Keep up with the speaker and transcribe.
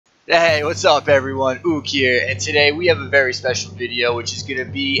Hey, what's up everyone? Ook here, and today we have a very special video which is going to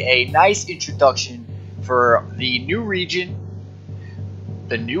be a nice introduction for the new region,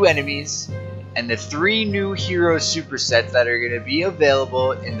 the new enemies, and the 3 new hero supersets that are going to be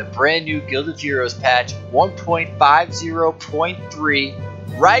available in the brand new Guild of Heroes patch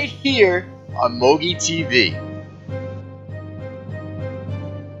 1.50.3 right here on MoGi TV.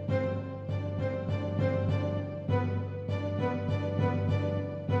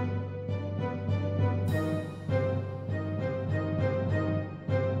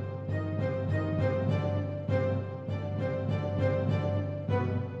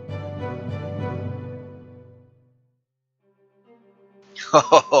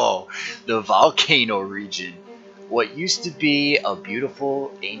 Oh, the volcano region. What used to be a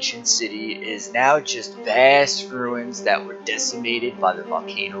beautiful ancient city is now just vast ruins that were decimated by the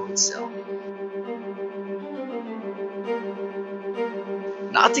volcano itself.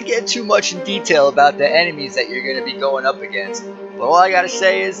 Not to get too much in detail about the enemies that you're going to be going up against, but all I gotta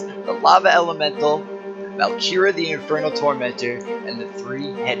say is the Lava Elemental, Valkyria the Infernal Tormentor, and the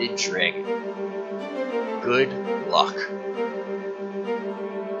 3-headed dragon. Good luck.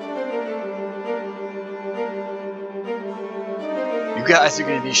 You guys are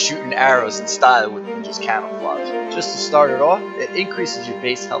going to be shooting arrows in style with Ninja's camouflage. Just to start it off, it increases your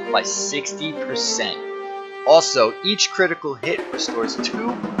base health by 60%. Also, each critical hit restores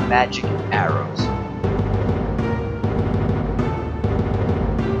 2 magic arrows.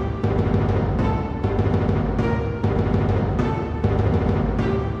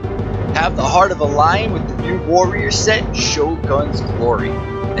 Have the heart of a lion with the new warrior set, Shogun's Glory.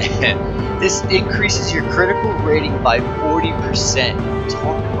 This increases your critical rating by 40%.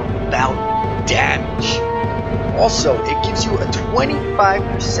 Talk about damage. Also, it gives you a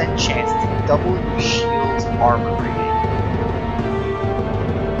 25% chance to double your shield's armor rating.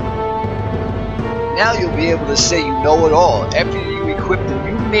 Now you'll be able to say you know it all after you equip the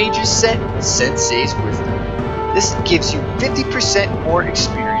new mage's set, Sensei's Wisdom. This gives you 50% more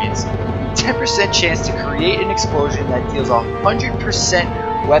experience, 10% chance to create an explosion that deals 100%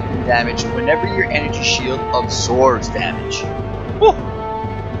 weapon damage whenever your energy shield absorbs damage. Woo.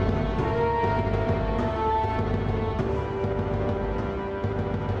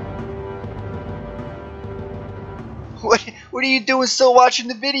 What are you doing still watching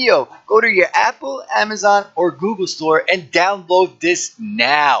the video? Go to your Apple, Amazon, or Google store and download this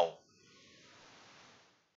now.